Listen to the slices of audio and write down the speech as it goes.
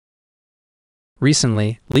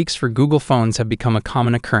Recently, leaks for Google phones have become a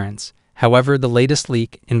common occurrence. However, the latest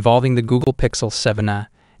leak, involving the Google Pixel 7a,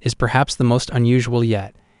 is perhaps the most unusual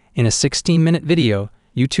yet. In a 16-minute video,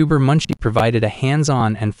 YouTuber Munchie provided a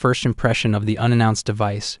hands-on and first impression of the unannounced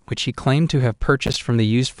device, which he claimed to have purchased from the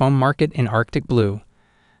used phone market in Arctic Blue.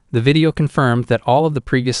 The video confirmed that all of the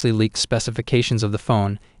previously leaked specifications of the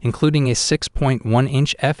phone, including a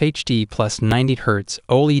 6.1-inch FHD plus 90Hz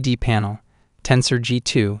OLED panel, Tensor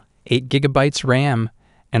G2, 8GB RAM,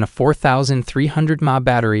 and a 4,300 mAh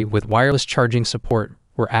battery with wireless charging support,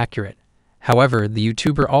 were accurate. However, the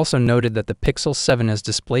YouTuber also noted that the Pixel 7's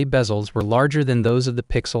display bezels were larger than those of the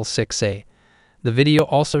Pixel 6a. The video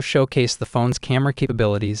also showcased the phone's camera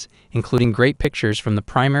capabilities, including great pictures from the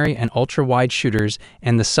primary and ultra-wide shooters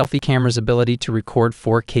and the selfie camera's ability to record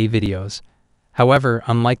 4K videos. However,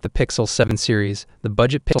 unlike the Pixel 7 series, the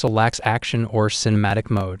budget Pixel lacks action or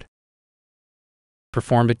cinematic mode.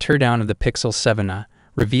 Performed a teardown of the Pixel 7a,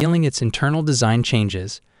 revealing its internal design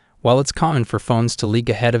changes. While it's common for phones to leak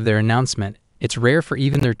ahead of their announcement, it's rare for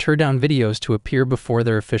even their teardown videos to appear before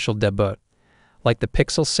their official debut. Like the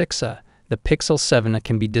Pixel 6a, the Pixel 7a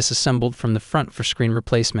can be disassembled from the front for screen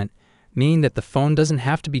replacement, meaning that the phone doesn't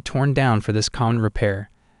have to be torn down for this common repair.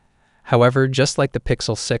 However, just like the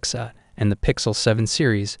Pixel 6a and the Pixel 7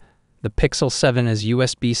 series, the Pixel 7's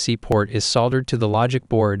USB-C port is soldered to the logic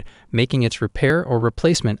board, making its repair or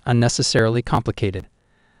replacement unnecessarily complicated.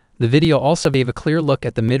 The video also gave a clear look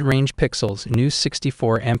at the mid-range Pixel's new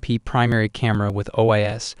 64MP primary camera with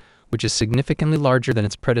OIS, which is significantly larger than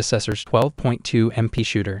its predecessor's 12.2MP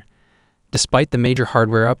shooter. Despite the major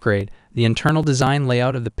hardware upgrade, the internal design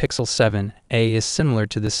layout of the Pixel 7a is similar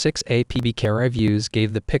to the 6a. PBK reviews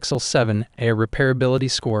gave the Pixel 7a a repairability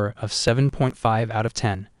score of 7.5 out of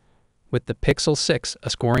 10, with the Pixel 6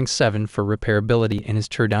 scoring 7 for repairability in his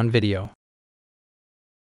teardown video.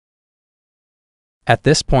 At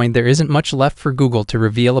this point, there isn't much left for Google to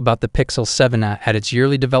reveal about the Pixel 7a at its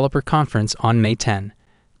yearly developer conference on May 10.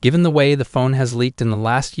 Given the way the phone has leaked in the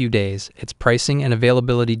last few days, its pricing and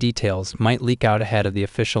availability details might leak out ahead of the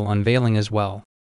official unveiling as well.